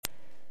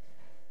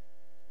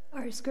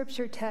Our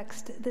scripture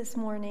text this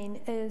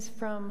morning is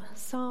from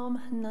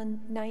Psalm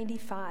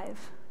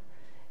 95.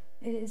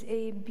 It is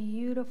a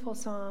beautiful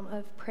psalm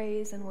of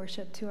praise and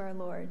worship to our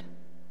Lord.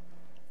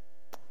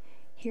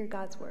 Hear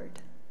God's word.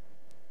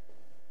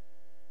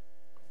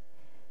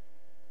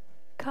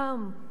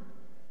 Come,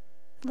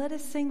 let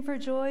us sing for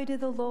joy to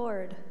the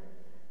Lord.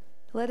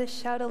 Let us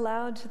shout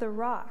aloud to the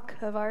rock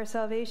of our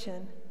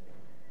salvation.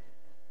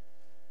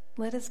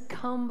 Let us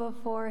come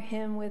before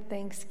him with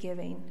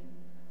thanksgiving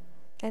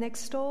and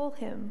extol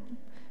him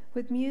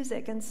with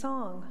music and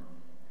song.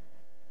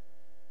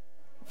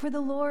 For the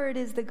Lord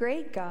is the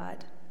great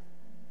God,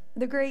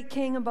 the great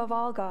King above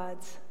all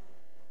gods.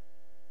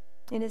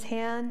 In his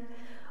hand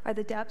are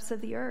the depths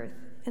of the earth,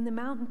 and the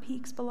mountain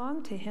peaks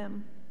belong to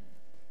him.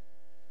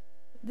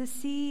 The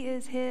sea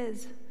is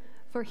his,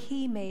 for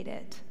he made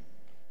it,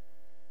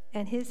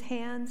 and his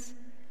hands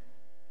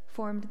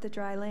formed the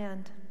dry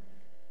land.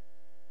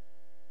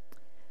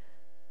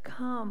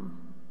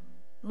 Come,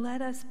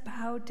 let us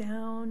bow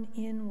down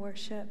in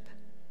worship.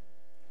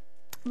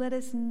 Let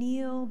us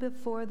kneel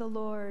before the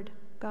Lord,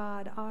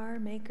 God, our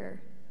Maker.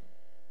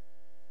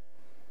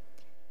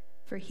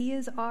 For he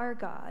is our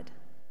God,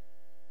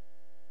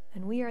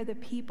 and we are the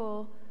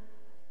people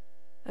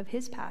of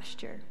his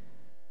pasture,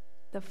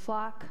 the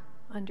flock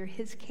under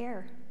his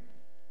care.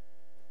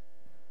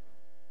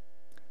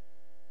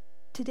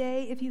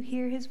 Today, if you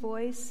hear his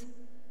voice,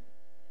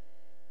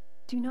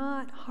 do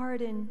not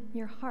harden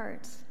your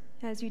hearts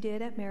as you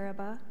did at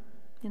Meribah,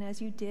 and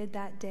as you did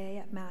that day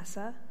at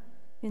Massah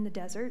in the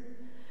desert,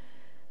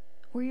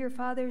 where your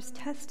fathers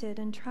tested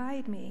and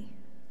tried me,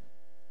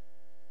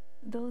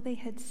 though they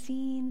had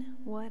seen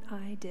what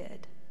I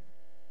did.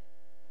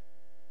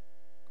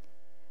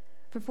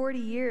 For 40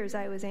 years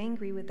I was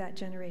angry with that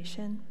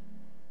generation.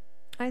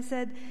 I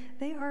said,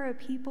 they are a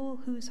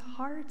people whose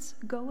hearts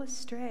go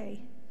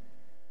astray,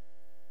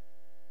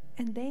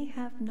 and they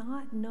have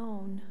not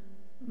known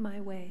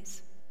my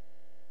ways.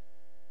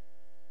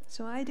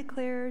 So I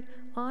declared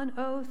on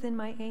oath in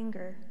my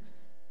anger,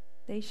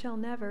 they shall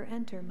never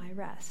enter my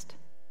rest.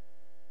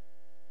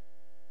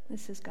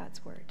 This is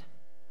God's word.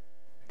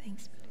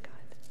 Thanks be to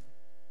God.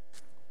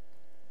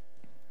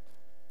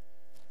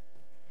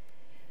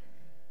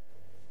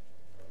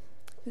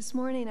 This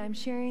morning I'm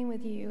sharing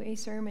with you a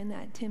sermon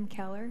that Tim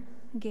Keller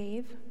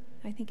gave,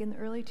 I think in the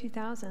early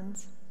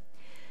 2000s,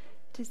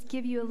 to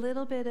give you a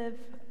little bit of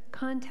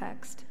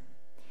context.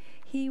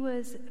 He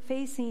was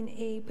facing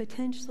a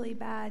potentially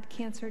bad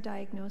cancer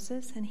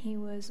diagnosis, and he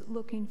was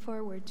looking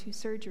forward to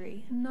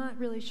surgery, not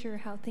really sure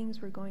how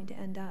things were going to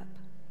end up.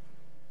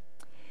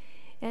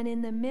 And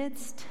in the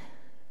midst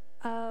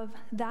of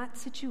that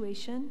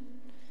situation,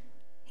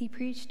 he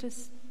preached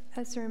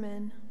a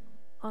sermon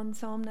on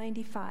Psalm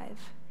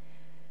 95,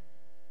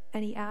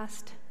 and he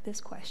asked this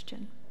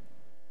question: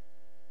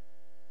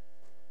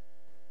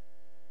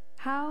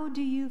 how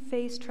do you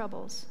face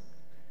troubles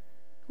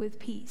with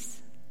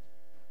peace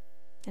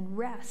and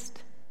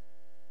rest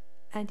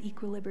and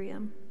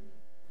equilibrium?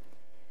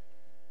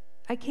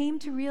 I came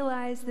to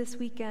realize this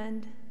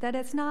weekend that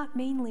it's not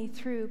mainly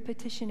through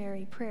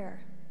petitionary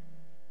prayer.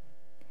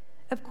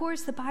 Of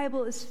course, the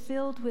Bible is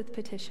filled with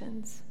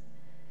petitions,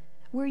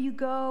 where you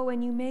go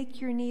and you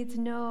make your needs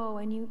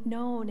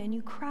known and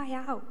you cry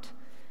out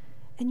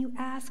and you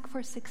ask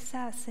for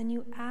success and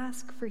you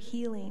ask for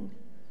healing.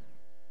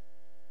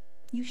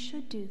 You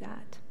should do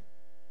that,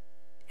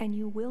 and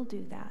you will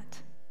do that.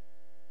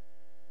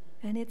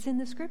 And it's in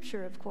the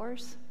scripture, of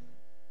course.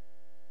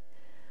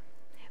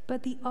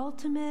 But the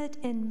ultimate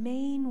and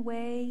main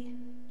way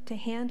to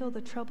handle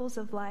the troubles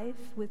of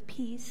life with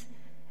peace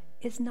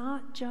is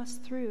not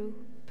just through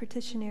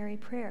petitionary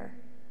prayer,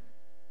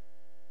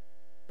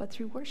 but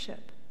through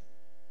worship.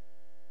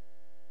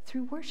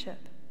 Through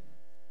worship.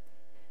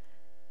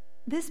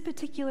 This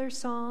particular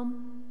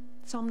psalm,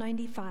 Psalm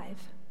 95,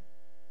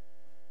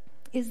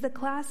 is the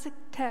classic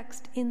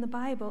text in the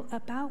Bible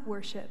about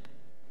worship.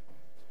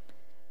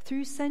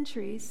 Through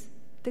centuries,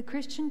 the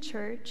Christian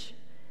church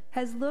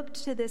has looked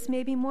to this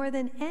maybe more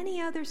than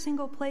any other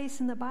single place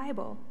in the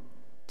Bible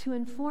to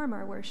inform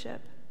our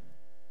worship.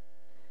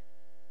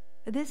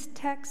 This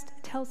text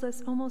tells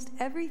us almost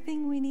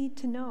everything we need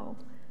to know.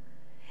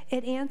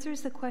 It answers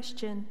the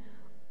question,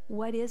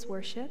 what is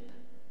worship?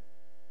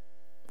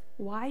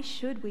 Why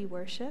should we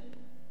worship?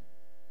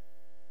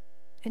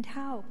 And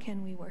how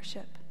can we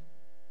worship?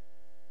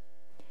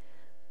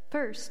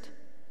 First,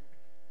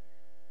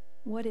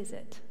 what is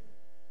it?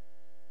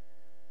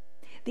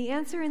 The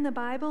answer in the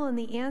Bible and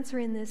the answer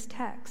in this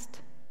text.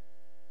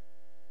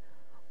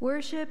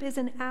 Worship is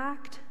an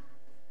act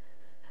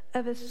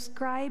of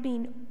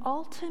ascribing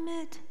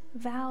ultimate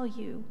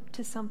value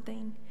to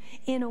something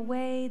in a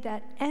way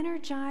that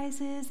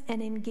energizes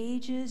and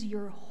engages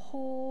your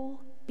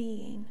whole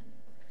being,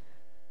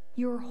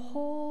 your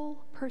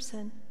whole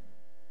person.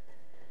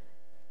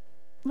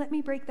 Let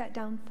me break that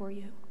down for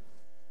you.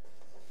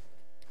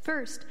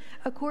 First,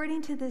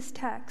 according to this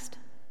text,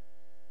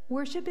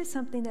 worship is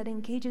something that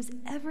engages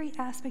every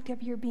aspect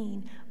of your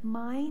being,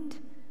 mind,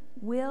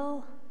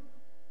 will,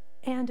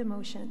 and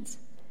emotions.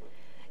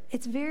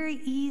 it's very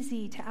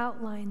easy to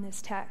outline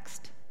this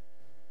text.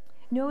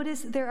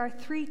 Notice there are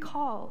 3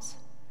 calls: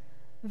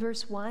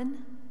 verse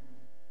 1,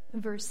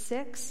 verse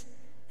 6,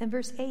 and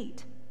verse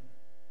 8.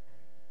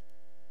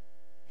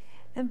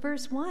 In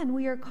verse 1,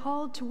 we are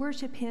called to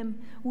worship him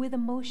with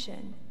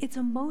emotion. It's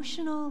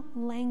emotional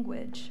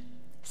language.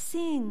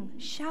 Sing,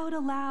 shout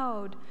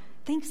aloud,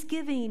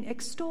 thanksgiving,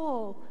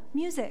 extol,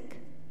 music.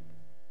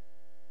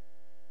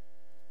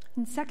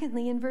 And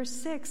secondly, in verse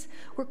 6,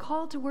 we're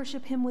called to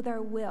worship him with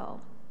our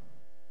will.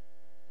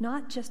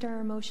 Not just our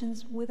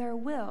emotions, with our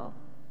will.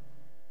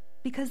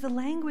 Because the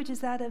language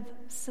is that of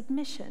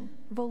submission,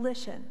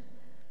 volition.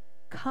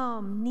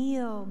 Come,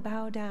 kneel,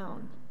 bow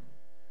down.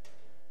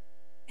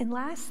 And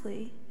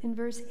lastly, in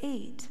verse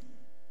 8,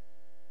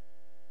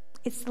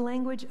 it's the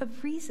language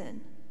of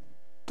reason,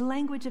 the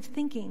language of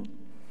thinking.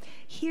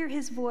 Hear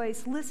his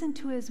voice, listen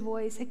to his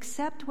voice,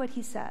 accept what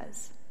he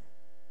says.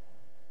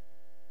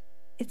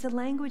 It's a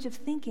language of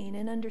thinking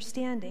and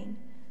understanding.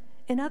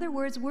 In other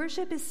words,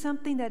 worship is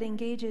something that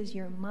engages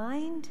your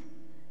mind,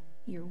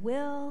 your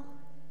will,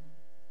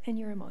 and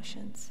your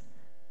emotions,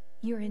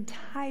 your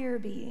entire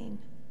being.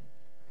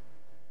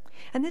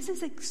 And this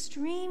is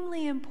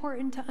extremely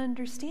important to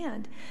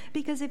understand,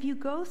 because if you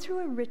go through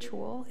a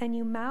ritual and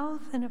you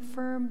mouth and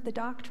affirm the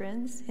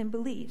doctrines and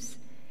beliefs,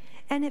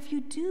 and if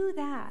you do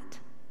that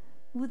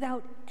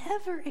without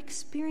ever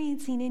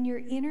experiencing in your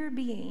inner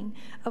being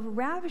a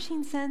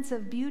ravishing sense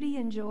of beauty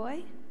and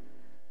joy,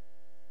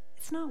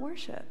 it's not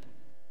worship.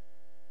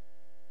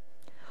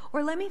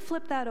 Or let me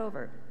flip that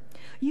over.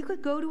 You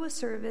could go to a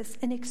service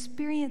and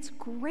experience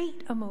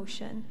great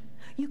emotion.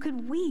 You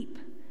could weep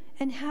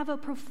and have a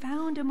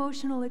profound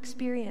emotional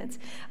experience.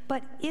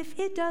 But if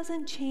it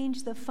doesn't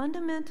change the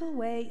fundamental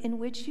way in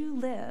which you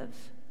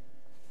live,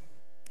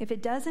 if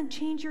it doesn't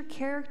change your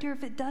character,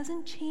 if it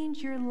doesn't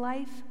change your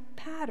life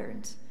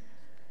patterns,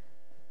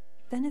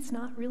 then it's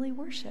not really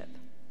worship.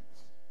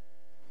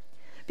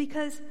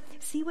 Because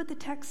see what the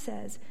text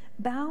says: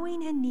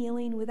 bowing and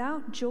kneeling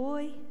without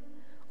joy,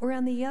 or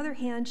on the other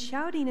hand,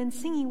 shouting and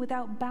singing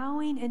without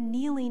bowing and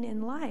kneeling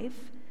in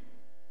life,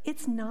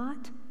 it's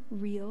not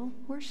real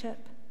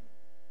worship.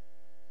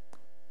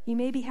 You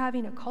may be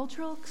having a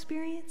cultural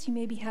experience, you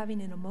may be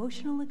having an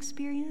emotional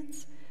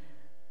experience,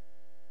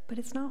 but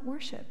it's not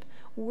worship.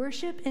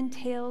 Worship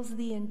entails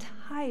the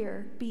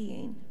entire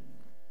being.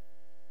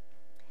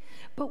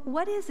 But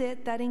what is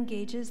it that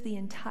engages the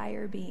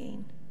entire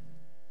being?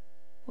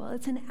 Well,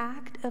 it's an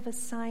act of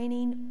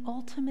assigning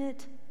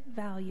ultimate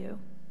value.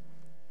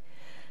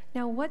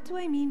 Now, what do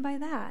I mean by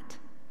that?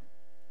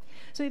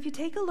 So if you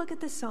take a look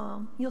at the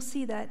psalm, you'll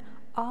see that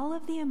all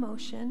of the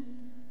emotion,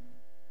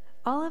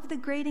 all of the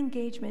great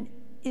engagement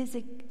is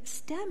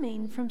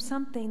stemming from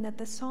something that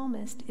the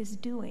psalmist is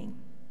doing.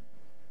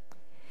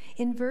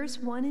 In verse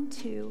 1 and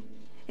 2,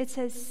 it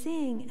says,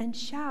 sing and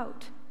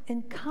shout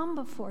and come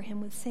before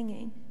him with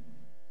singing.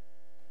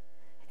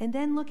 And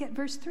then look at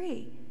verse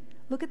 3.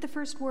 Look at the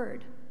first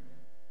word.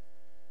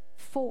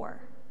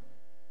 For.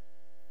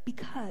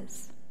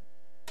 Because.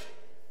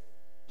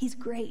 He's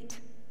great.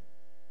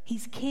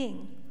 He's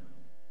king.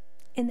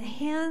 In the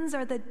hands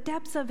are the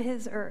depths of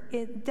his earth,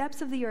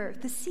 depths of the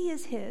earth. The sea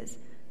is his.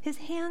 His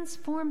hands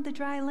formed the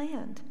dry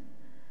land.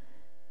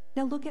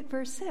 Now look at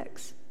verse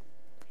 6.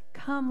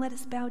 Come, let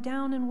us bow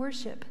down and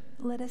worship.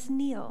 Let us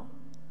kneel.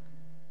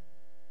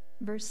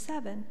 Verse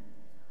 7.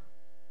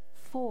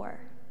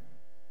 For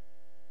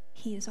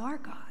he is our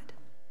God.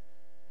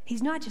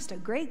 He's not just a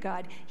great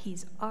God,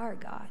 he's our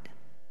God.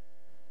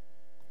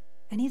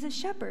 And he's a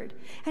shepherd,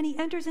 and he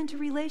enters into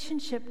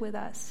relationship with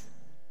us.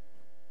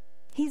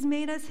 He's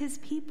made us his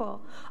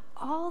people.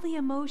 All the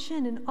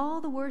emotion and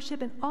all the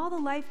worship and all the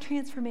life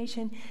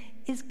transformation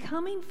is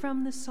coming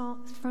from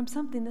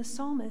something the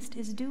psalmist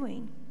is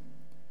doing.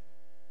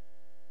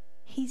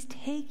 He's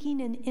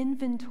taking an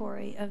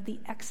inventory of the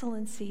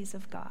excellencies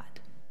of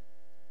God.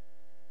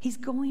 He's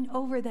going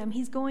over them.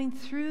 He's going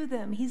through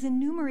them. He's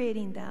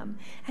enumerating them,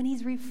 and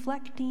he's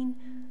reflecting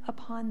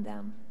upon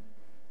them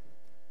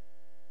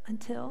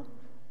until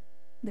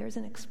there's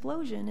an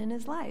explosion in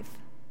his life.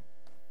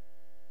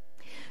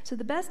 So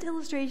the best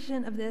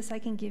illustration of this I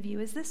can give you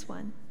is this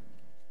one.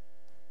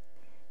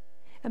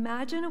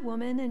 Imagine a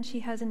woman, and she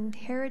has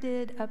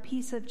inherited a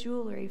piece of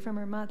jewelry from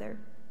her mother.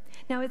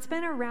 Now, it's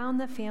been around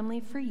the family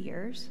for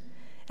years,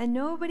 and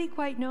nobody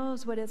quite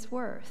knows what it's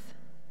worth.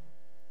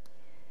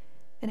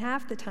 And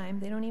half the time,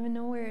 they don't even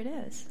know where it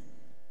is.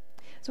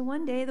 So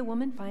one day, the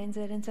woman finds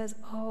it and says,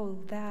 oh,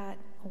 that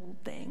old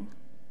thing.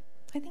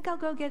 I think I'll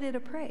go get it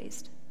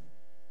appraised.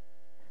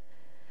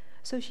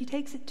 So she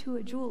takes it to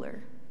a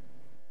jeweler.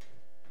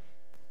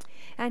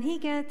 And he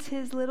gets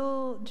his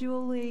little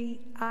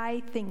jewelry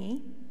eye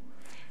thingy,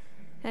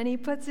 and he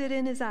puts it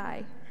in his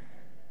eye.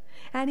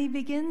 And he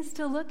begins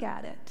to look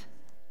at it.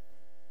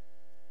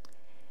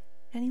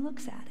 And he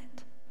looks at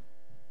it.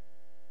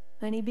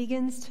 And he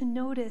begins to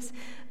notice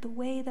the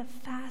way the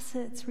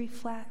facets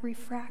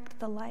refract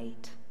the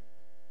light.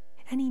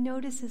 And he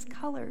notices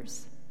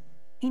colors.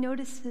 He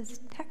notices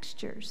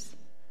textures.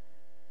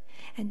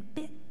 And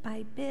bit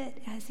by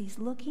bit, as he's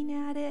looking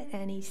at it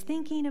and he's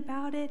thinking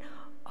about it,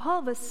 all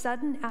of a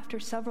sudden, after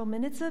several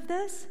minutes of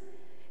this,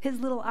 his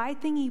little eye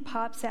thingy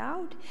pops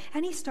out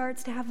and he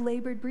starts to have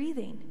labored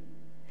breathing.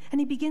 And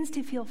he begins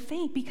to feel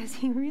faint because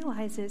he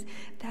realizes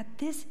that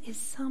this is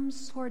some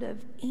sort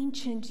of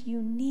ancient,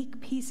 unique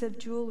piece of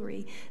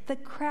jewelry. The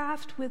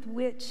craft with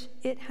which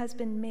it has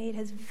been made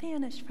has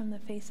vanished from the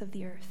face of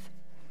the earth.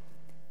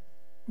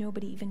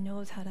 Nobody even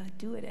knows how to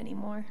do it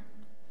anymore.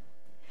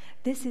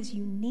 This is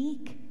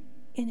unique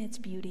in its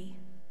beauty.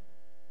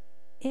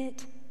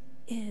 It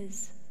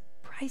is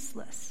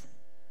priceless.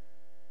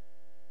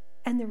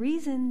 And the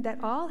reason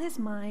that all his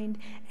mind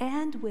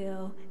and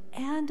will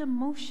and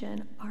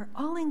emotion are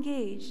all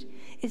engaged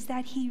is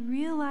that he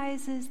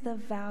realizes the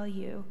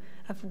value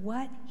of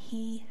what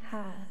he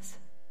has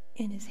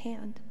in his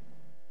hand.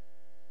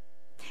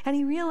 And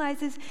he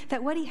realizes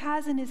that what he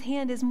has in his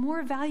hand is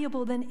more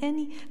valuable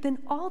than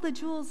all the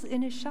jewels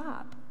in his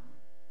shop.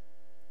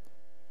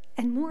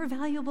 And more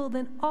valuable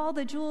than all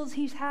the jewels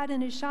he's had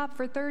in his shop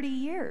for 30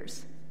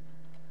 years.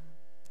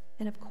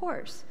 And of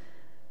course,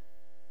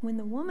 when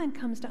the woman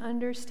comes to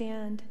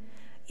understand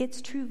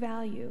its true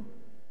value,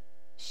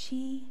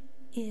 she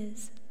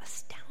is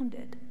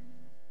astounded.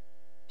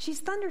 She's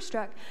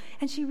thunderstruck,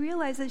 and she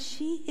realizes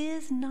she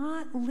is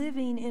not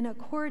living in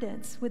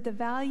accordance with the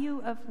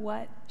value of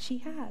what she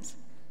has.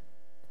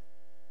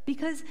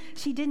 Because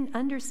she didn't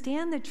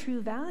understand the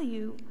true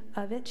value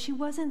of it, she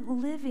wasn't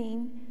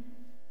living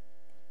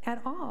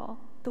at all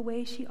the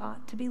way she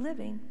ought to be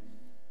living.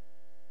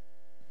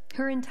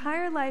 Her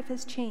entire life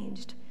has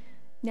changed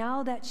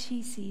now that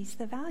she sees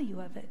the value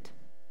of it.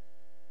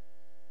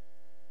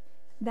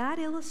 That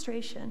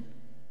illustration,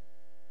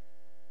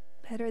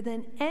 better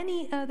than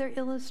any other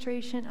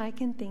illustration I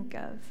can think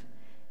of,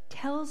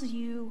 tells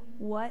you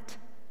what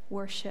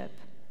worship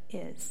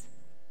is.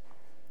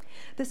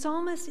 The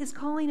psalmist is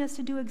calling us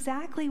to do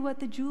exactly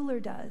what the jeweler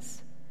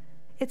does.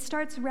 It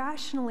starts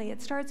rationally.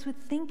 It starts with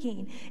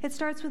thinking. It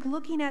starts with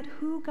looking at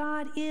who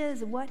God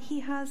is, what he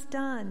has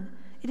done.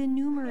 It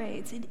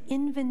enumerates, it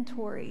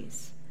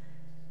inventories.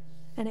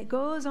 And it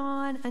goes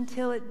on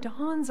until it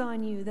dawns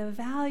on you the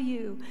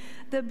value,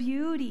 the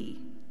beauty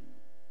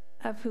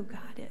of who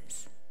God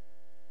is.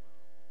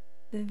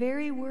 The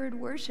very word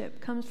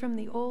worship comes from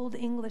the Old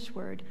English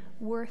word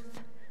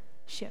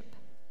worthship.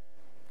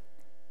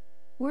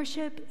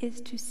 Worship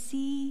is to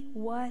see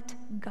what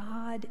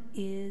God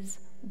is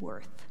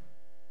worth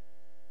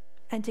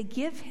and to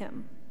give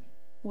him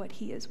what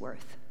he is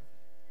worth.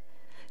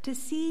 To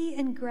see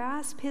and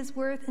grasp his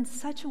worth in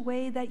such a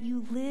way that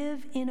you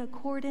live in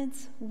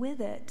accordance with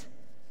it.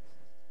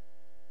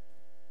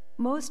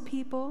 Most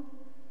people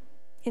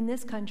in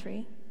this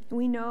country,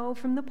 we know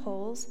from the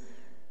polls,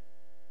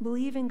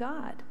 believe in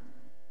God.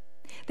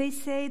 They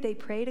say they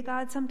pray to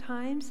God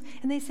sometimes,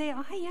 and they say,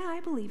 oh yeah,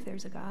 I believe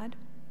there's a God.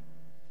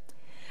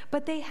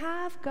 But they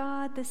have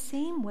God the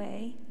same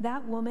way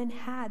that woman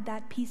had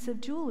that piece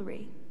of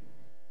jewelry.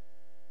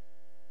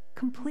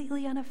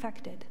 Completely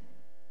unaffected.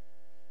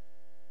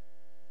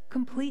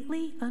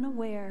 Completely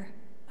unaware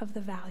of the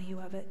value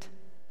of it.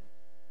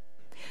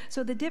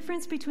 So the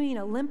difference between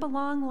a limp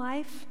along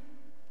life,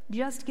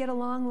 just get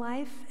along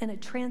life, and a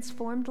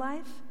transformed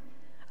life,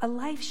 a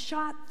life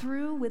shot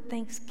through with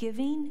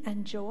thanksgiving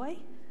and joy,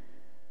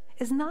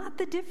 is not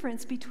the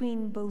difference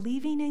between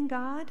believing in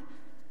God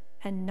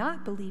and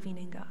not believing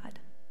in God.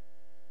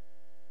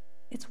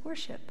 It's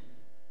worship.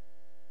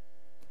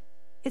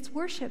 It's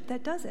worship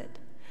that does it.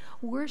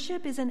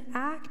 Worship is an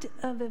act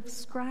of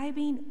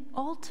ascribing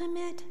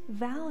ultimate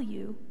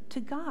value to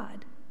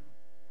God,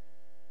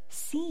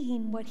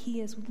 seeing what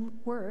he is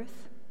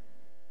worth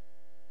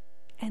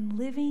and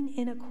living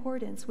in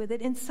accordance with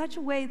it in such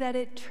a way that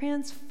it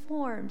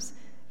transforms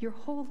your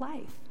whole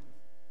life.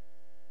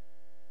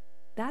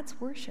 That's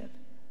worship.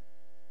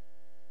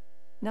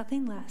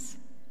 Nothing less.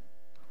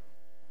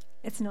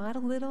 It's not a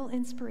little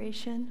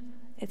inspiration.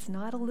 It's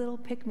not a little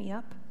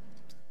pick-me-up.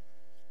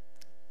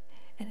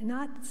 And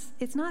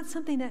it's not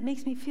something that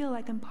makes me feel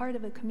like I'm part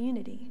of a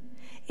community.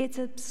 It's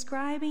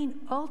ascribing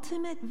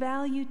ultimate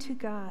value to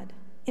God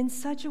in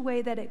such a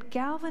way that it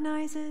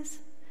galvanizes,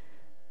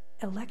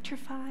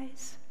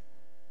 electrifies,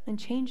 and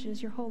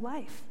changes your whole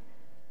life.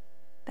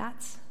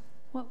 That's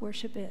what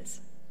worship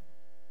is.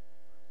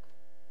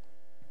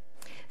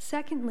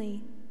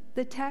 Secondly,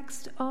 the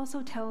text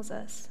also tells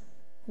us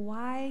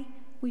why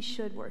we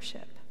should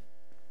worship.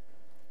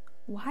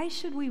 Why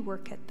should we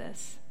work at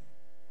this?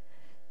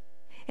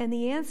 And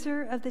the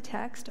answer of the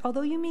text,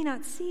 although you may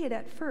not see it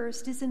at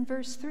first, is in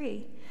verse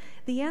 3.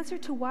 The answer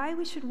to why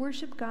we should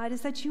worship God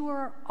is that you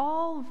are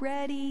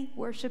already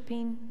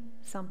worshiping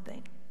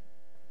something.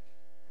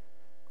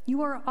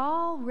 You are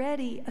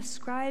already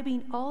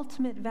ascribing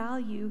ultimate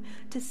value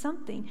to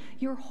something.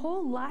 Your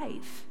whole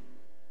life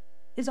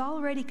is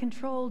already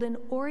controlled and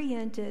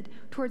oriented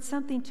towards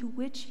something to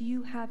which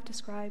you have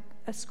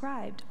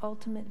ascribed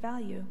ultimate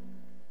value.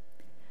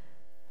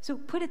 So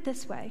put it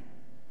this way.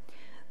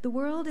 The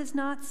world is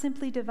not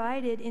simply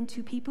divided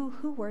into people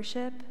who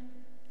worship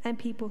and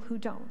people who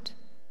don't.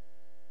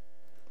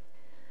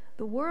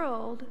 The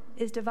world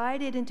is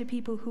divided into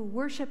people who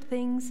worship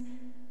things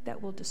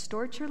that will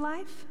distort your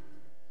life,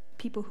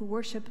 people who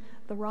worship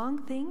the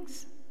wrong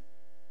things,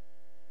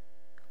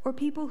 or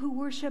people who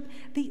worship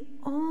the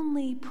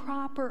only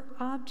proper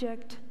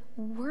object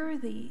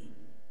worthy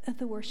of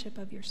the worship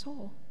of your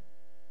soul.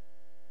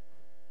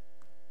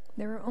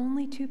 There are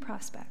only two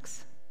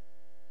prospects.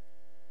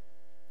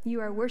 You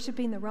are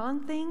worshiping the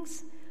wrong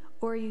things,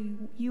 or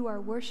you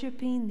are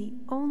worshiping the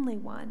only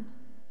one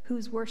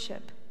whose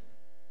worship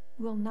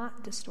will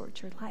not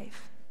distort your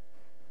life.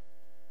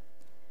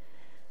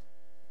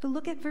 But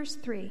look at verse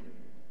 3.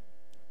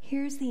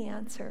 Here's the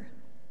answer.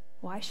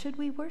 Why should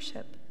we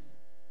worship?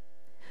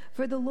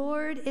 For the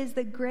Lord is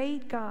the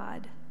great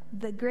God,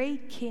 the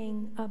great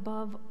King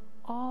above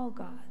all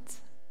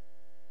gods.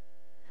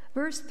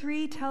 Verse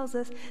 3 tells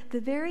us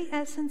the very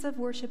essence of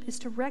worship is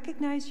to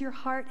recognize your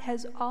heart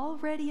has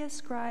already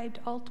ascribed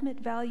ultimate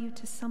value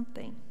to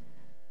something.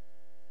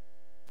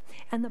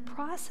 And the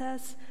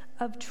process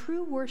of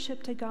true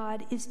worship to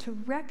God is to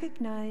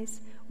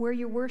recognize where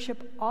your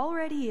worship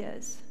already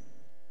is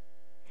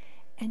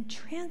and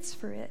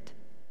transfer it.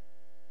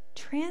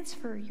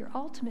 Transfer your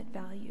ultimate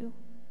value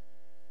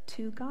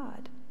to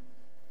God.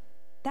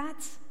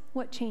 That's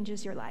what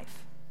changes your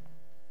life.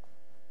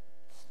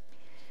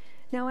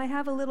 Now, I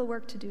have a little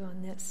work to do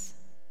on this.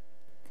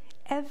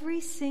 Every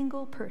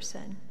single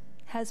person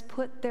has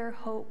put their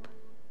hope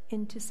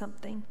into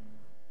something,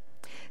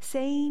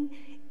 saying,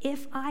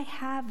 if I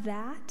have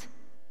that,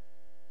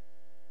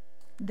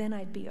 then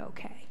I'd be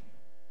okay.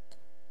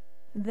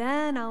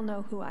 Then I'll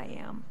know who I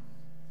am.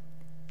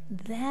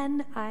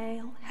 Then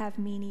I'll have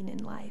meaning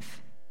in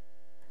life.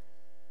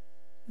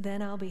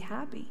 Then I'll be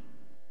happy.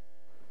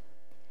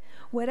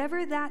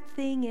 Whatever that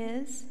thing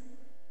is,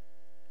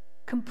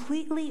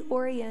 completely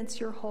orients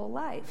your whole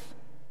life.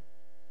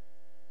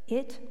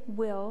 It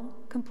will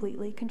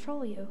completely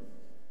control you.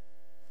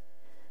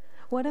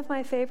 One of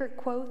my favorite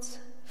quotes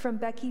from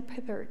Becky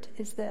Pippert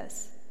is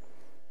this.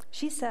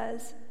 She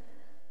says,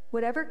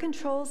 "Whatever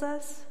controls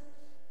us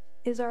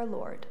is our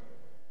Lord."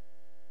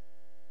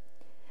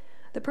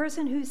 The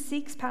person who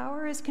seeks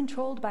power is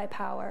controlled by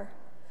power.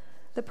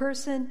 The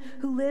person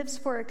who lives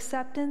for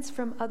acceptance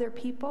from other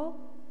people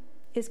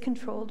is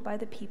controlled by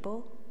the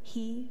people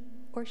he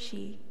or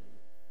she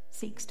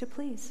seeks to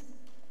please.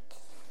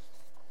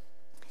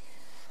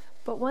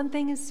 But one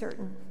thing is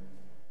certain: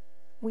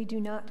 we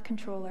do not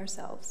control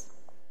ourselves.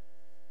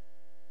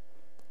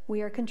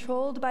 We are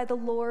controlled by the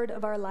Lord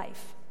of our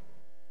life.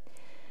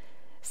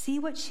 See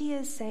what she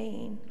is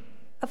saying.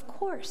 Of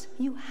course,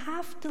 you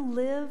have to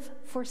live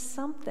for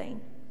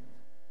something.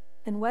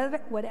 And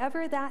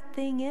whatever that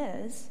thing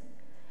is,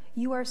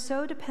 you are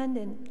so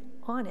dependent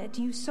on it,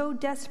 you so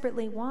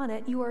desperately want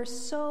it, you are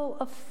so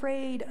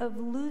afraid of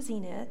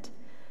losing it,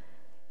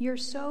 you're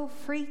so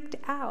freaked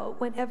out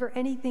whenever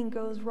anything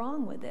goes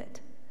wrong with it.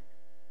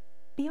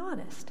 Be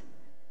honest.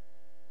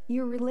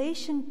 Your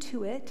relation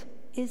to it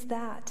is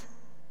that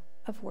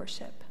of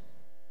worship.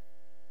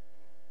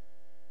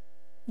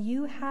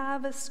 You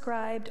have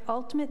ascribed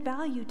ultimate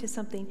value to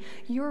something.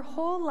 Your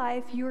whole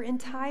life, your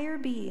entire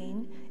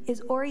being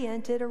is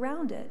oriented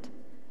around it.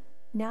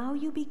 Now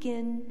you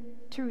begin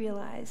to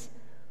realize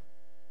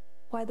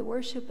why the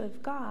worship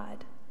of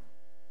God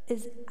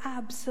is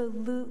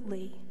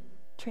absolutely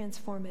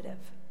transformative.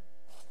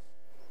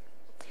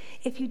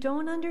 If you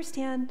don't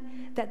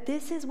understand that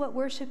this is what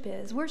worship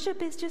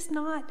is just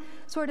not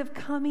sort of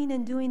coming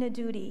and doing a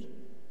duty.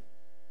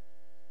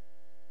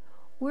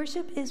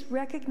 Worship is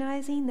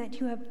recognizing that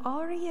you have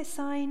already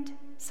assigned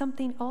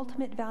something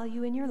ultimate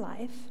value in your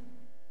life.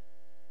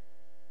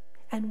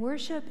 And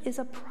worship is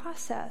a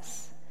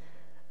process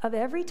of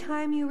every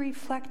time you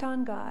reflect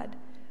on God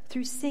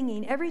through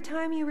singing, every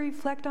time you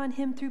reflect on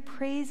Him through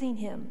praising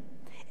Him,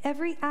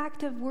 every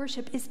act of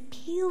worship is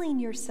peeling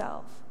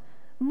yourself,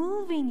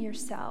 moving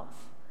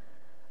yourself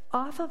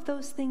off of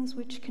those things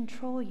which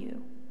control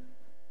you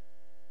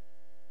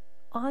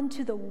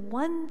onto the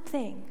one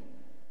thing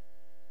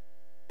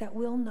that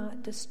will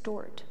not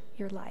distort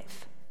your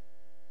life.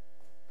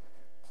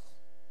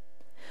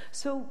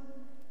 So,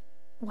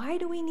 why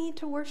do we need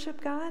to worship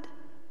God?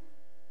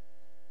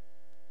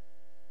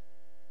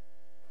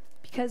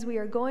 Because we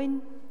are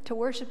going to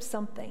worship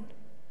something,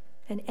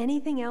 and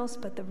anything else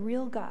but the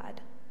real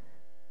God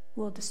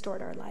will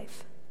distort our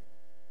life.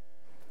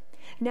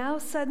 Now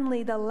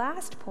suddenly the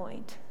last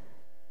point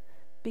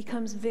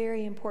becomes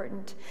very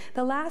important.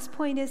 The last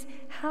point is,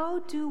 how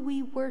do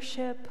we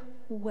worship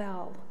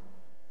well?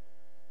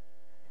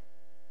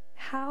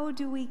 How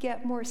do we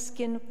get more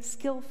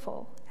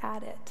skillful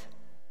at it?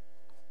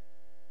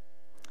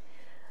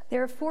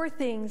 There are 4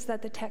 things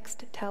that the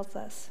text tells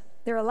us.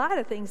 There are a lot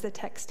of things the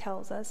text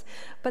tells us,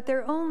 but there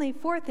are only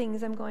 4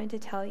 things I'm going to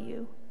tell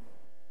you.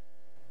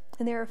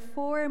 And there are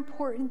 4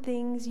 important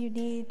things you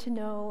need to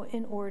know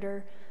in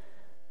order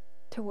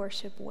to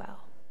worship well.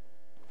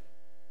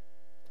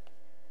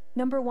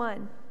 Number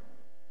 1,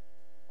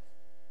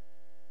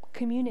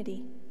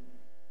 community.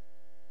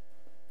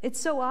 It's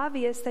so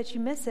obvious that you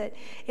miss it.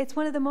 It's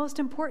one of the most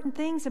important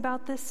things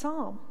about this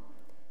psalm.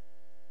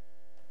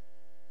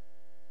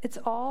 It's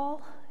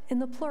all in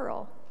the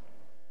plural.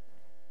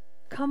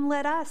 Come,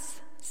 let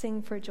us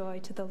sing for joy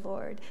to the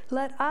Lord.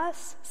 Let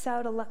us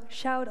shout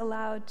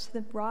aloud to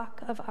the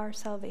rock of our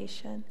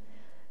salvation.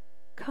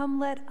 Come,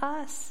 let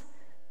us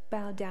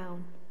bow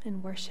down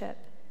and worship.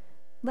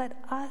 Let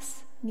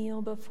us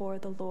kneel before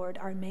the Lord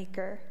our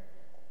Maker.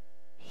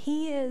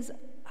 He is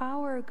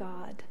our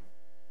God,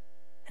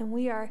 and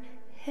we are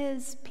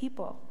his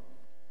people.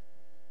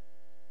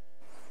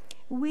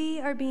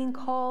 We are being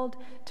called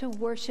to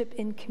worship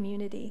in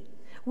community.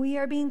 We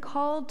are being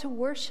called to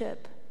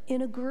worship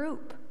in a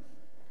group.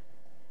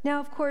 Now,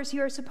 of course,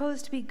 you are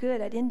supposed to be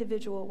good at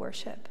individual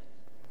worship,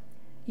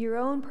 your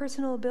own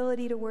personal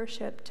ability to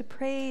worship, to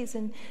praise,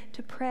 and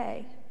to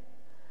pray.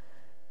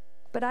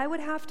 But I would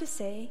have to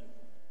say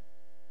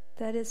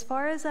that as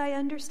far as I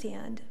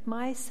understand,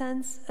 my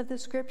sense of the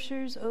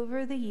scriptures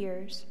over the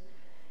years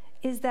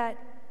is that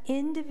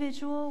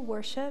individual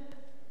worship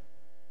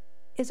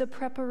is a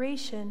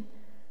preparation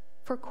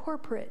for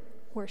corporate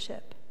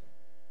worship,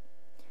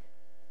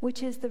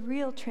 which is the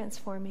real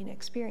transforming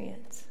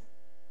experience.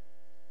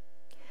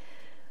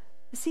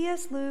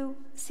 C.S.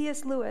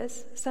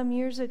 Lewis, some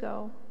years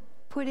ago,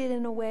 put it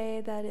in a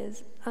way that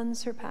is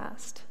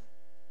unsurpassed,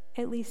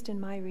 at least in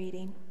my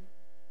reading.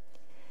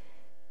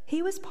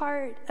 He was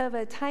part of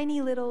a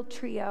tiny little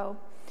trio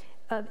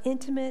of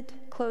intimate,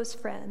 close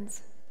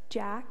friends,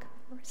 Jack,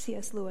 or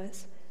C.S.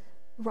 Lewis,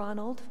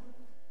 Ronald,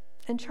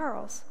 and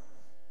Charles.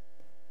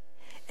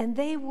 And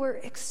they were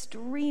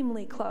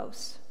extremely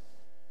close.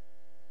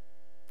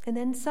 And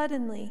then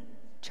suddenly,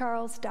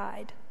 Charles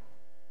died.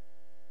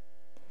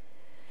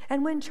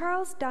 And when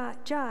Charles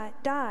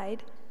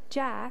died,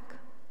 Jack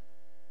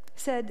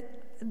said,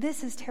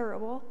 "This is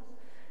terrible,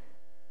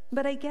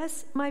 but I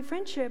guess my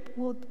friendship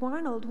with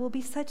Ronald will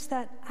be such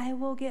that I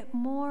will get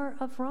more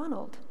of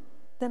Ronald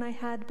than I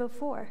had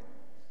before.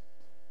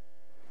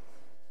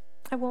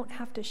 I won't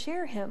have to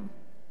share him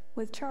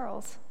with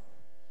Charles."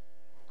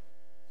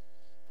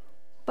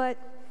 But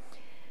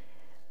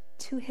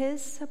to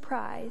his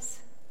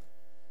surprise,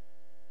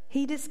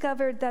 he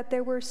discovered that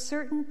there were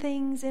certain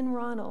things in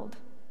Ronald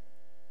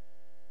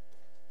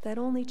that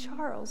only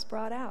Charles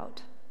brought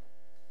out.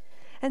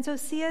 And so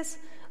C.S.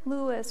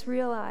 Lewis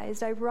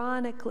realized,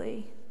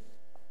 ironically,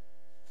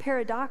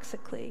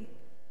 paradoxically,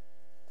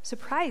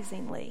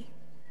 surprisingly,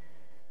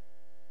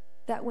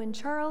 that when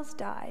Charles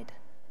died,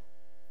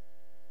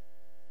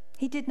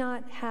 he did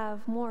not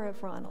have more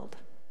of Ronald.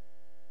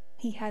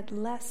 He had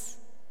less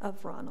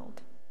of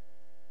Ronald.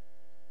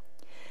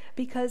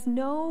 Because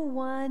no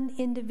one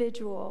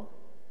individual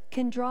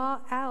can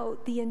draw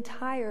out the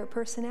entire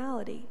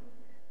personality.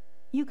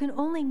 You can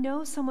only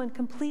know someone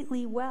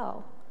completely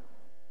well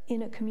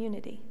in a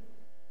community.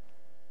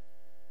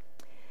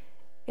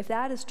 If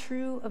that is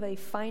true of a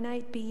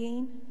finite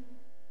being,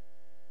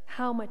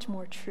 how much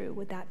more true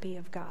would that be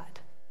of God?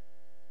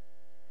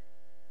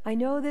 I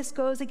know this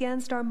goes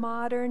against our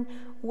modern,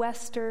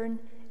 Western,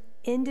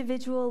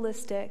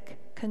 individualistic,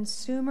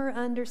 consumer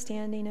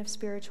understanding of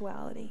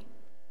spirituality.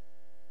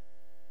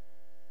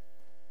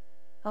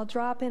 I'll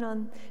drop in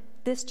on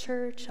this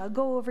church, I'll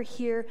go over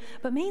here,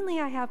 but mainly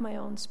I have my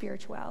own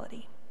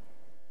spirituality.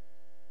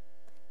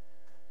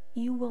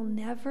 You will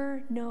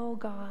never know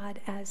God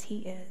as he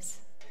is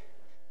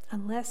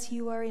unless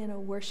you are in a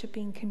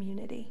worshiping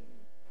community,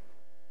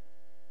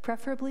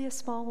 preferably a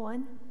small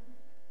one,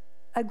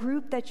 a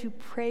group that you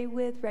pray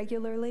with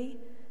regularly,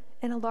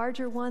 and a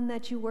larger one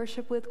that you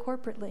worship with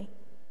corporately.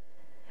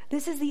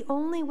 This is the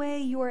only way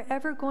you are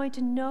ever going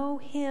to know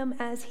him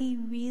as he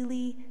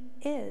really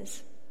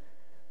is.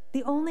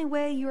 The only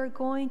way you are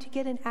going to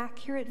get an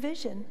accurate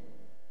vision.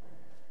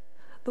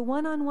 The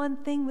one-on-one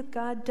thing with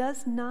God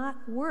does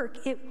not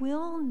work. It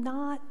will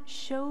not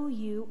show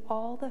you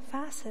all the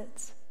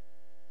facets.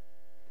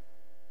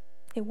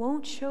 It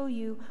won't show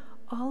you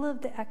all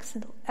of the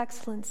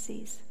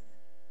excellencies.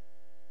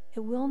 It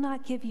will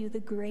not give you the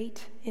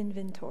great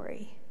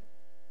inventory.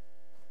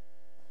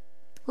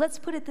 Let's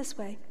put it this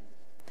way.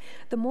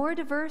 The more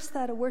diverse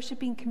that a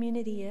worshiping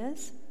community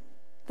is,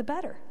 the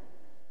better.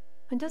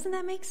 And doesn't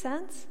that make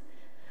sense?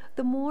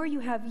 The more you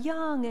have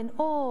young and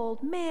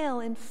old, male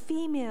and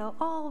female,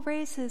 all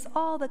races,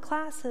 all the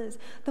classes,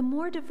 the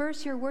more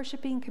diverse your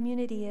worshiping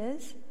community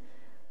is,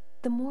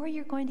 the more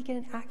you're going to get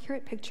an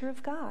accurate picture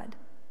of God.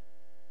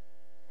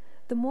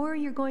 The more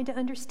you're going to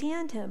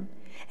understand him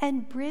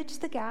and bridge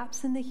the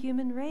gaps in the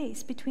human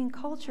race, between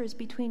cultures,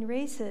 between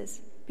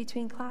races,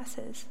 between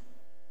classes.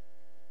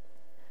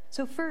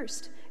 So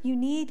first, you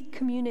need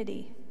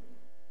community,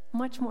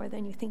 much more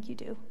than you think you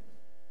do.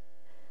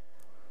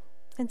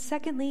 And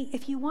secondly,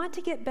 if you want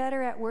to get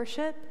better at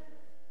worship,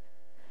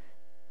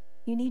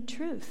 you need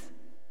truth.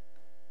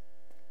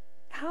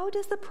 How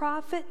does the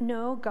prophet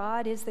know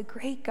God is the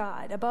great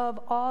God above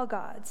all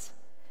gods?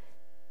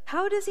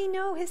 How does he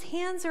know his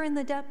hands are in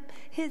the depth,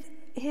 in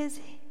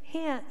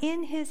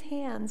his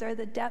hands are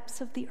the depths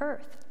of the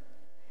earth?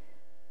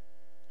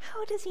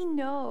 How does he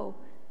know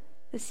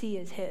the sea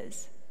is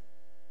his?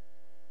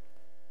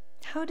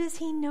 How does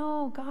he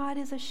know God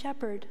is a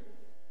shepherd?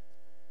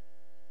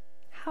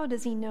 how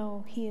does he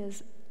know he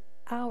is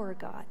our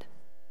God?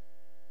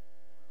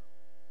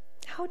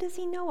 How does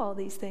he know all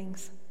these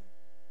things?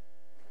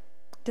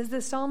 Does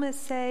the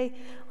psalmist say,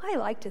 I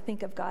like to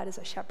think of God as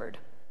a shepherd.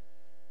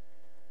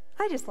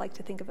 I just like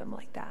to think of him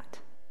like that.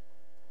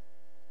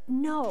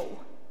 No.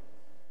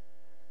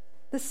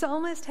 The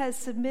psalmist has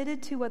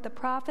submitted to what the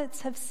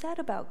prophets have said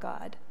about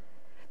God.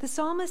 The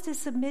psalmist is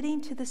submitting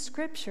to the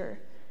scripture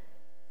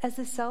as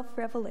the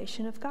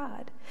self-revelation of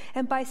God.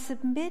 And by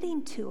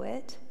submitting to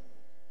it,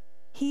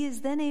 he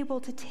is then able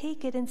to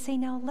take it and say,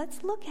 now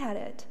let's look at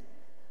it.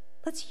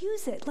 Let's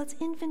use it. Let's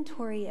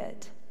inventory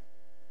it.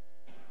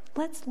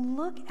 Let's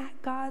look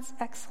at God's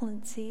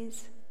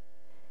excellencies.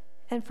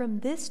 And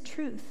from this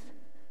truth,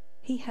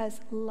 he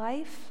has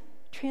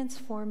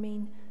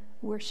life-transforming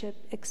worship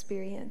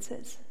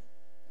experiences.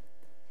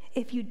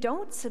 If you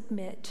don't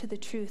submit to the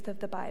truth of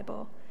the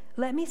Bible,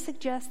 let me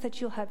suggest that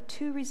you'll have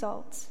two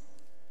results.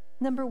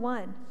 Number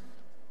one,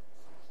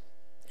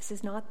 this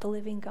is not the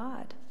living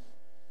God.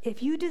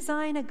 If you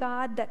design a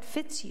God that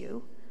fits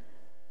you,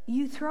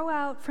 you throw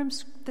out from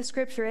the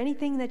scripture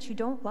anything that you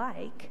don't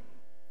like,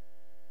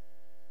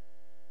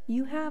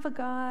 you have a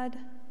God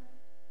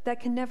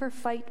that can never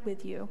fight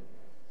with you,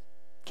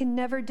 can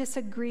never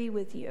disagree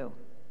with you,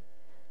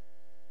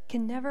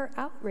 can never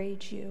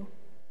outrage you.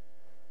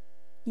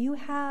 You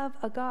have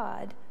a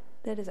God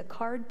that is a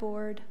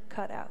cardboard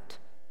cutout.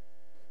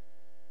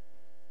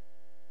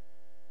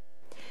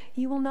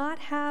 You will not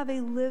have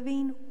a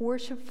living,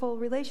 worshipful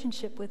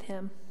relationship with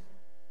him.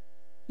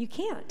 You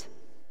can't.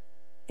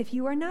 If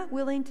you are not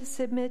willing to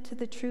submit to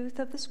the truth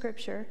of the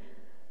scripture,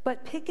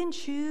 but pick and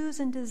choose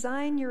and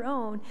design your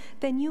own,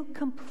 then you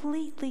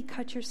completely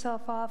cut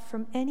yourself off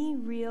from any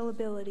real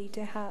ability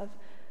to have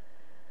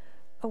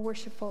a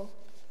worshipful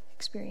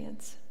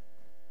experience.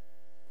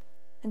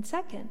 And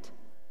second,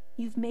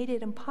 you've made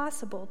it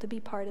impossible to be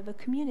part of a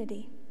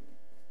community.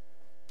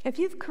 If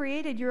you've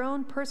created your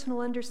own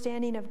personal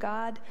understanding of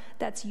God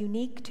that's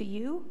unique to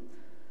you,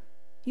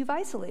 you've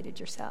isolated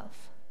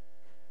yourself.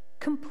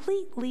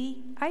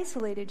 Completely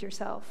isolated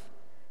yourself.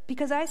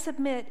 Because I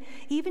submit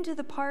even to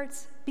the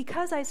parts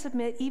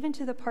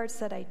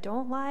that I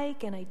don't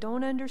like and I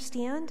don't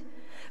understand,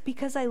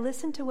 because I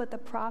listen to what the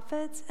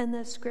prophets and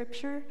the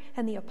scripture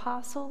and the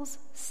apostles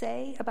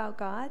say about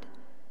God,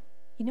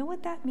 you know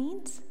what that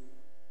means?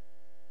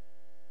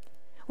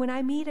 When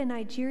I meet a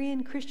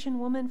Nigerian Christian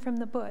woman from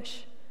the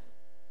bush,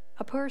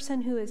 a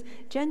person who is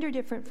gender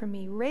different from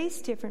me,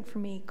 race different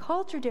from me,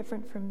 culture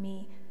different from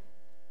me,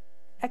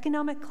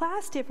 economic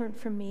class different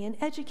from me,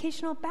 and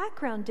educational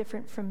background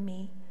different from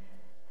me,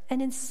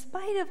 and in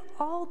spite of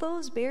all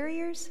those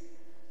barriers,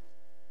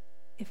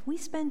 if we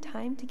spend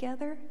time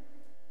together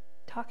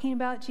talking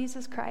about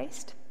Jesus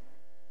Christ,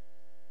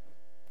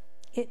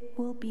 it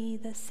will be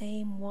the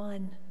same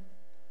one.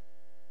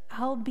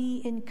 I'll be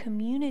in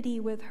community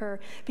with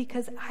her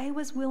because I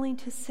was willing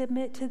to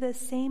submit to the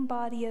same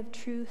body of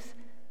truth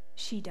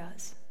she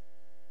does.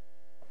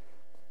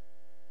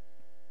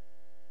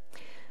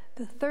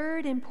 The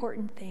third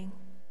important thing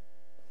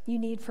you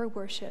need for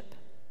worship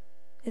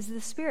is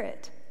the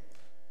Spirit.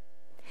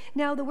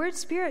 Now, the word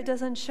Spirit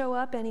doesn't show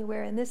up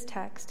anywhere in this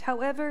text.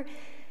 However,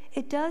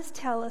 it does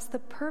tell us the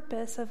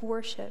purpose of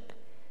worship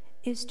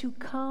is to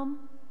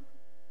come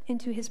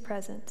into his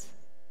presence,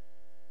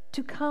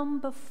 to come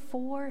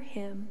before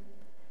him.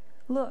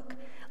 Look,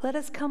 let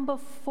us come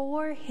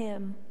before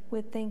him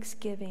with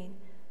thanksgiving.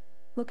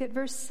 Look at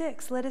verse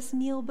 6. Let us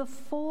kneel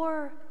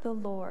before the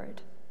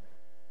Lord.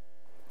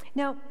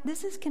 Now,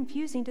 this is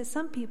confusing to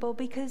some people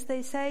because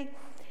they say,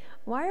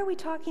 why are we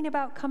talking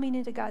about coming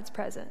into God's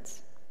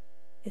presence?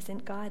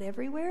 Isn't God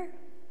everywhere?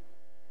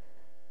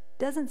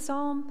 Doesn't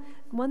Psalm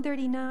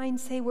 139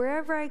 say,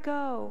 wherever I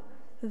go,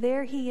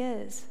 there he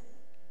is?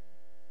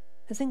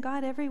 Isn't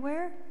God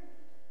everywhere?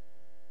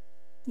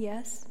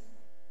 Yes.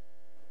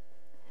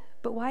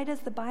 But why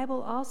does the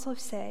Bible also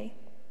say,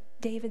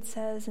 David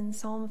says in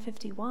Psalm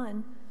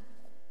 51,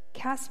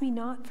 cast me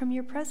not from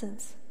your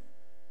presence?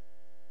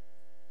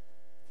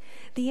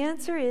 The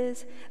answer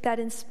is that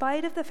in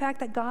spite of the fact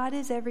that God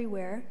is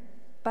everywhere,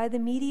 by the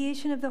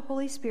mediation of the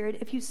Holy Spirit,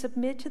 if you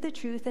submit to the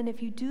truth and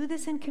if you do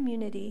this in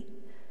community,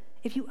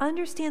 if you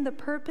understand the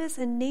purpose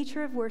and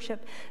nature of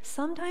worship,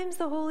 sometimes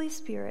the Holy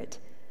Spirit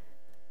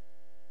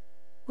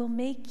will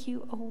make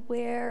you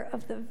aware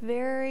of the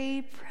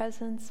very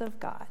presence of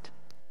God.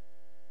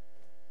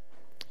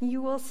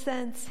 You will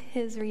sense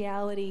his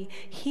reality.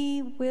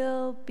 He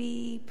will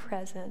be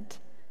present.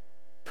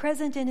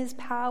 Present in his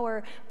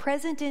power,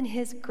 present in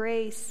his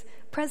grace,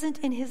 present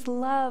in his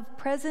love,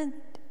 present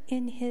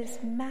in his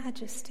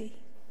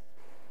majesty.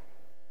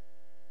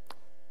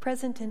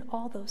 Present in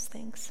all those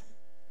things.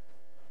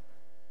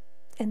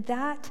 And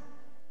that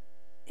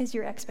is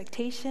your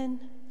expectation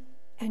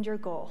and your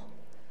goal.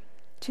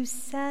 To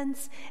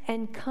sense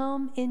and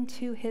come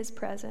into his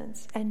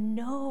presence and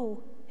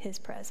know his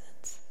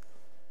presence.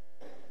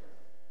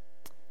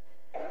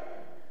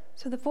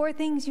 So the 4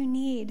 things you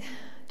need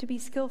to be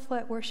skillful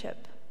at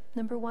worship.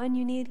 Number 1,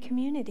 you need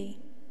community.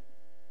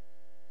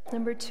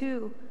 Number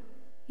 2,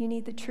 you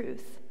need the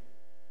truth.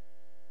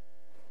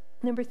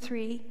 Number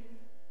 3,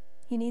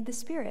 you need the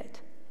Spirit.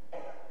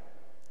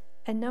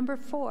 And number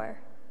 4,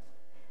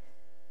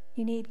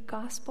 you need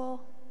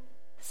gospel,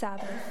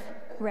 Sabbath,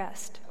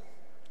 rest.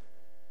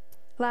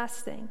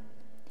 Last thing,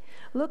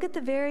 look at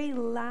the very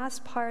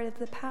last part of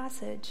the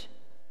passage.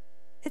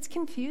 It's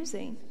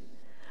confusing.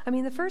 I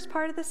mean, the first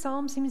part of the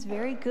psalm seems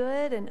very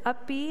good and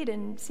upbeat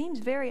and seems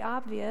very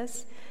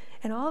obvious,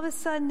 and all of a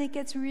sudden it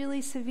gets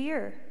really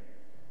severe.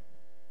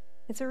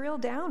 It's a real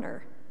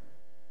downer.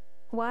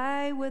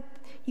 Why would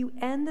you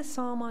end the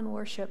psalm on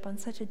worship on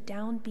such a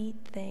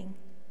downbeat thing?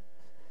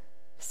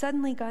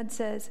 Suddenly God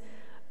says,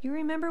 you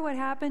remember what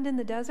happened in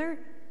the desert?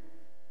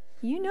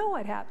 You know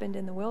what happened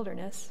in the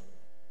wilderness.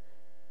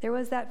 There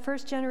was that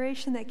first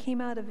generation that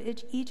came out of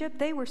Egypt.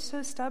 They were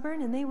so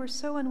stubborn and they were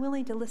so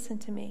unwilling to listen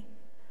to me.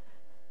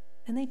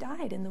 And they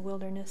died in the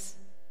wilderness.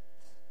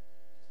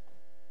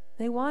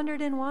 They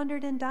wandered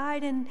and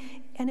died, and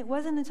it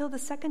wasn't until the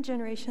second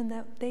generation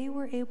that they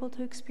were able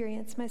to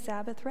experience my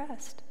Sabbath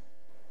rest.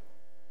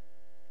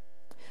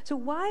 So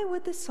why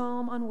would the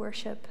psalm on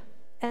worship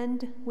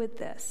end with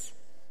this?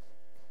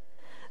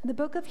 The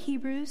book of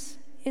Hebrews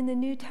in the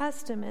New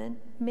Testament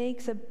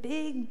makes a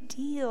big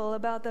deal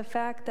about the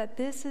fact that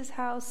this is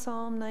how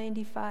Psalm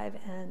 95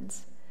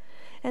 ends.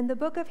 And the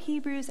book of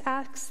Hebrews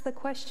asks the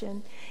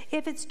question,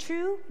 if it's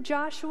true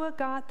Joshua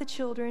got the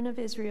children of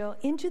Israel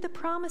into the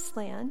promised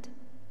land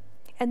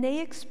and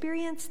they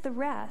experienced the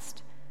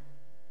rest,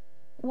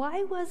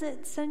 why was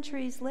it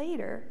centuries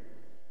later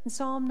in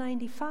Psalm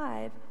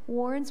 95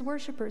 warns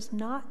worshipers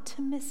not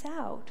to miss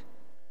out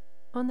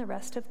on the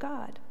rest of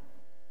God?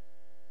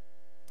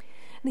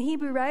 The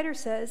Hebrew writer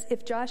says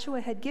if Joshua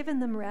had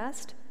given them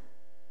rest,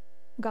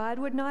 God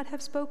would not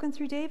have spoken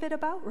through David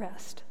about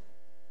rest.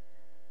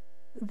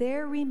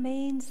 There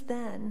remains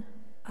then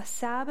a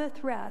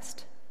Sabbath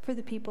rest for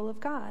the people of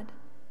God.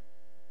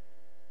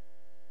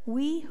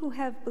 We who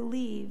have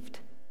believed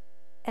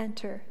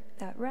enter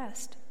that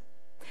rest.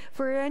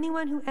 For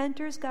anyone who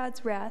enters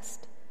God's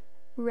rest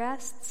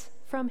rests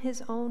from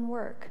his own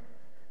work,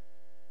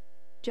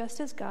 just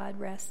as God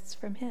rests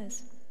from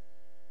his.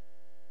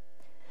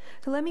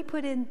 So let me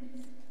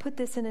put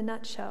this in a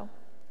nutshell.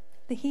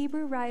 The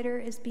Hebrew writer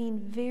is being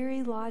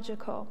very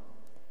logical.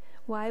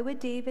 Why would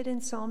David in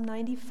Psalm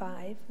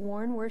 95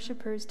 warn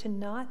worshipers to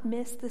not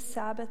miss the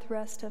Sabbath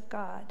rest of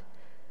God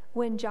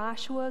when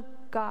Joshua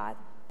got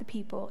the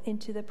people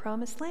into the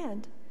promised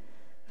land?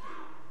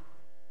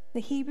 The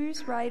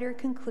Hebrews writer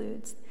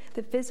concludes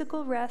the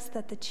physical rest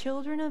that the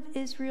children of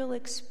Israel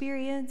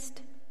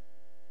experienced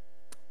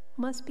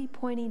must be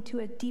pointing to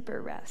a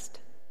deeper rest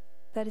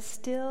that is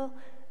still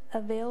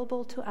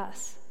available to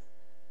us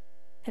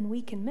and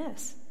we can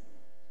miss.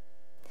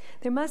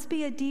 There must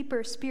be a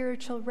deeper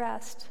spiritual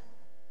rest.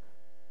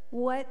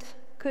 What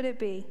could it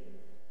be?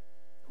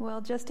 Well,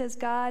 just as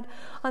God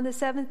on the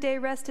seventh day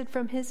rested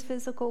from his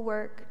physical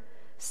work,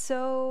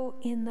 so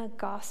in the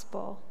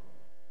gospel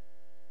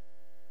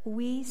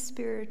we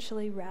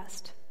spiritually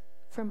rest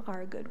from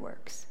our good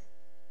works.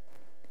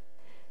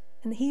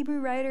 And the Hebrew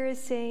writer is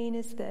saying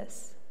is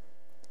this: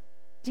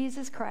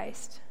 Jesus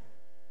Christ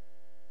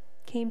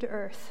came to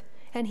earth,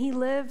 and he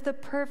lived the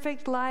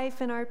perfect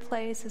life in our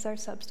place as our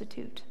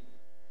substitute.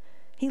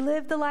 He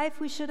lived the life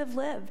we should have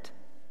lived.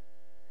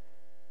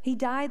 He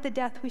died the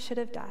death we should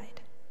have died.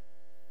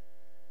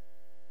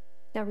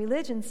 Now,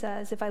 religion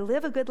says if I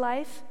live a good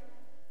life,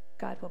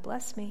 God will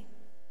bless me.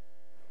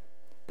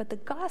 But the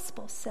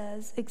gospel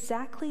says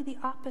exactly the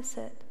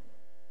opposite.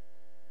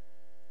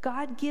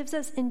 God gives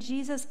us in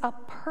Jesus a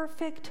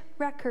perfect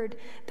record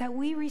that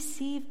we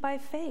receive by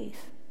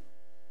faith.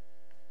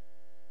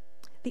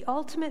 The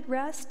ultimate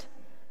rest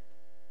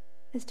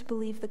is to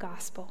believe the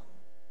gospel.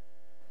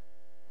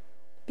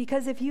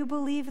 Because if you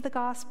believe the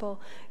gospel,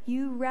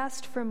 you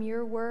rest from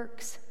your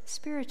works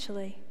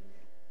spiritually.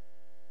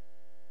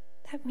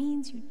 That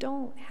means you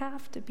don't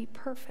have to be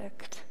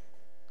perfect.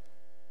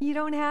 You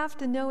don't have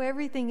to know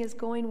everything is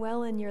going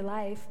well in your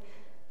life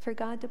for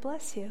God to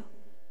bless you.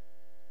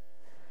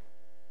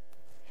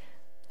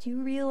 Do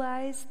you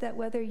realize that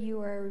whether you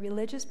are a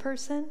religious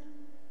person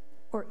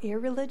or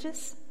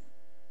irreligious,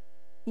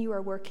 you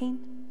are working?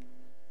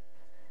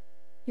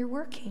 You're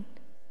working.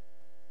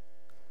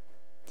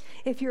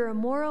 If you're a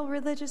moral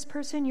religious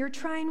person, you're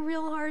trying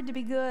real hard to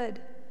be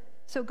good,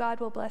 so God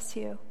will bless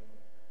you.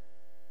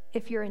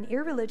 If you're an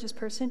irreligious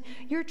person,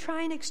 you're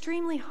trying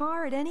extremely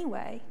hard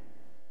anyway,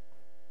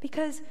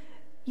 because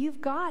you've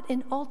got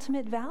an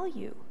ultimate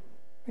value.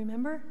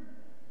 Remember?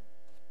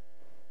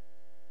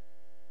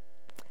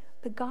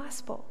 The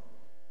gospel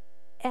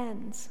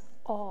ends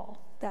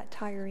all that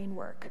tiring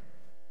work.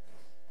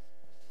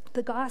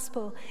 The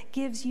gospel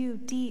gives you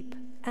deep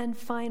and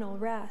final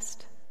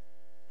rest.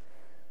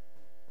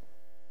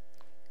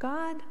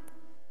 God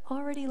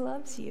already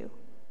loves you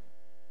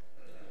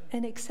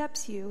and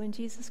accepts you in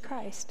Jesus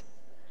Christ.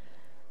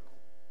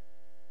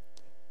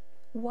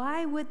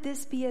 Why would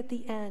this be at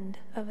the end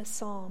of a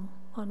psalm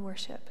on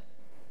worship?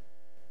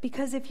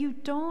 Because if you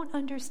don't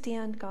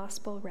understand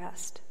gospel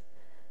rest,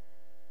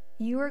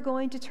 you are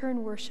going to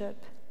turn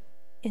worship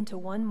into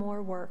one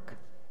more work.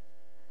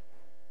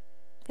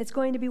 It's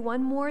going to be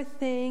one more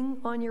thing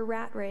on your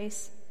rat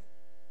race.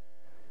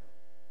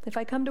 If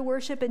I come to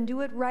worship and do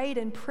it right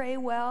and pray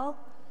well,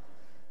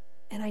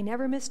 and I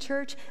never miss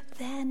church,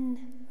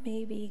 then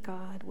maybe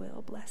God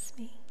will bless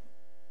me.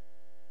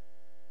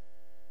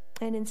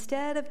 And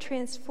instead of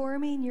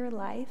transforming your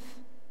life,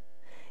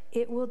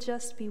 it will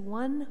just be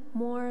one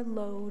more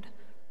load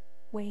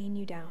weighing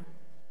you down.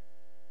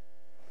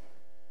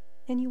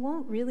 And you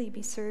won't really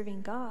be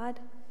serving God.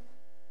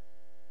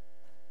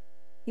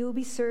 You will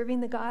be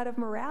serving the God of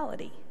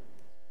morality.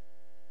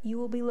 You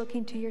will be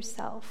looking to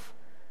yourself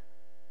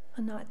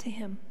and not to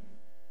him.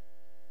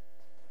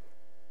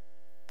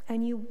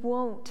 And you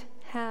won't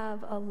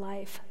have a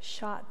life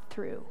shot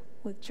through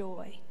with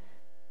joy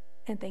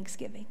and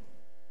thanksgiving.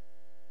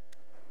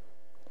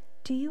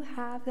 Do you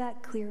have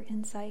that clear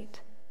insight?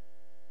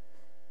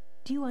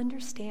 Do you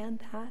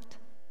understand that?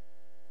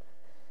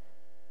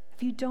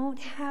 If you don't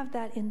have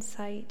that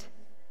insight,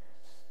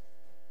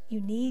 you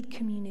need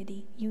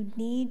community, you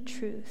need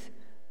truth,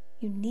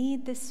 you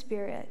need the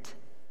Spirit,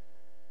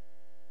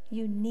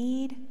 you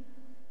need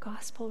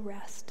gospel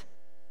rest.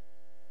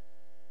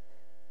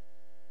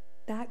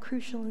 That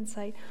crucial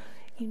insight,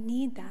 you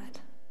need that.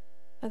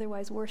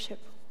 Otherwise, worship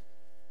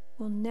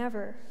will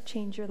never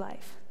change your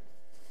life.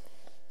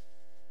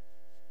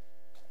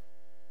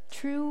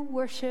 True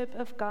worship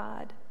of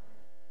God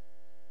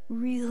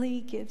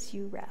really gives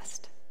you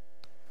rest.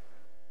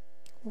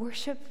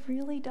 Worship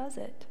really does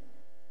it.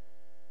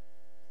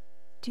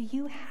 Do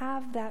you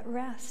have that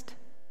rest?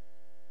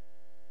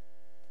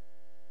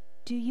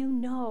 Do you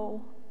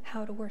know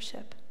how to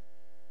worship?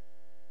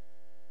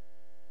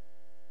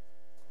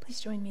 Please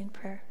join me in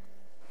prayer.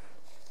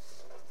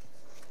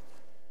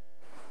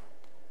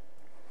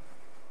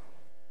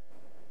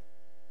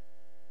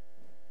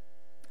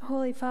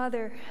 Holy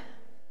Father,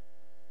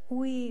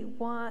 we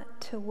want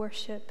to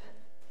worship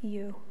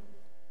you.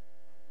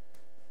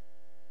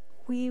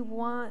 We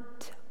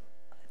want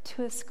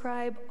to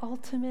ascribe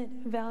ultimate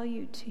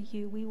value to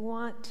you. We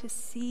want to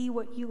see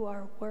what you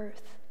are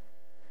worth.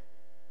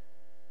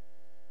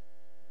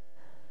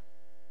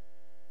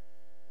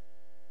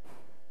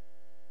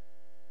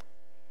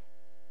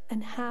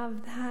 And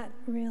have that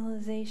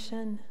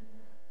realization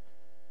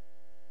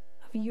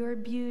of your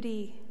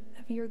beauty,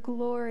 of your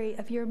glory,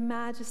 of your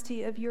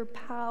majesty, of your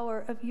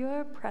power, of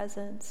your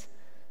presence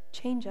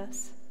change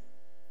us.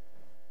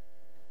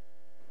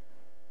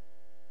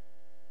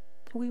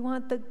 We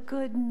want the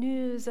good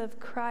news of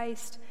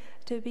Christ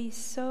to be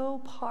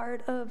so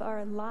part of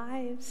our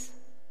lives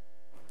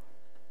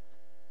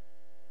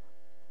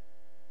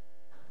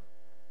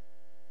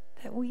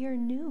that we are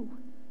new.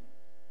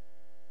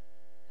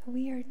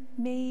 We are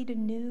made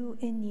new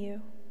in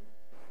you.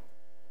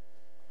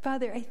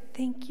 Father, I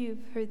thank you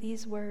for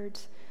these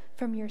words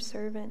from your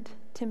servant,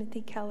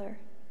 Timothy Keller.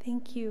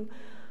 Thank you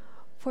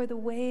for the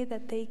way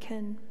that they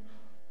can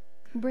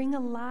bring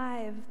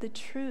alive the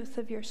truth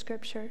of your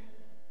scripture.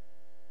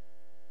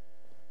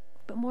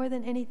 But more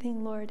than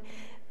anything, Lord,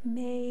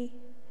 may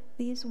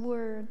these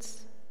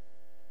words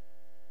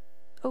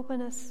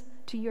open us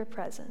to your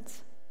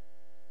presence.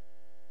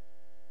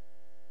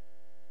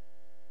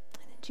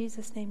 In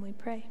Jesus' name we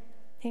pray.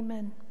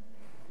 Amen.